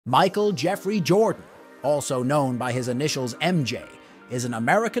Michael Jeffrey Jordan, also known by his initials MJ, is an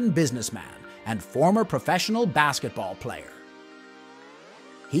American businessman and former professional basketball player.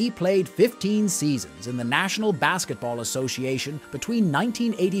 He played 15 seasons in the National Basketball Association between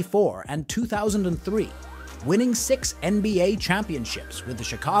 1984 and 2003, winning 6 NBA championships with the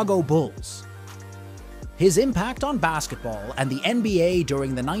Chicago Bulls. His impact on basketball and the NBA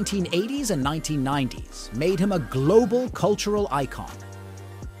during the 1980s and 1990s made him a global cultural icon.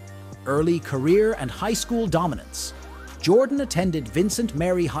 Early career and high school dominance. Jordan attended Vincent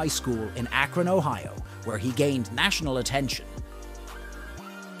Mary High School in Akron, Ohio, where he gained national attention.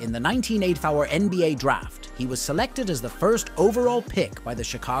 In the 1984 NBA draft, he was selected as the first overall pick by the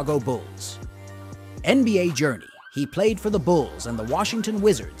Chicago Bulls. NBA journey. He played for the Bulls and the Washington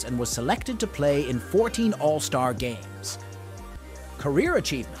Wizards and was selected to play in 14 All-Star games. Career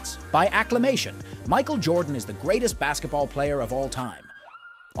achievements. By acclamation, Michael Jordan is the greatest basketball player of all time.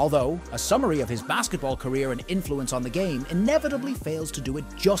 Although, a summary of his basketball career and influence on the game inevitably fails to do it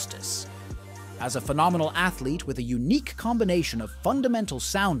justice. As a phenomenal athlete with a unique combination of fundamental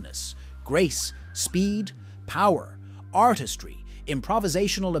soundness, grace, speed, power, artistry,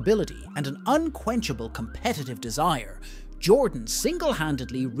 improvisational ability, and an unquenchable competitive desire, Jordan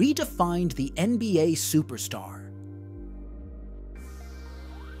single-handedly redefined the NBA superstar.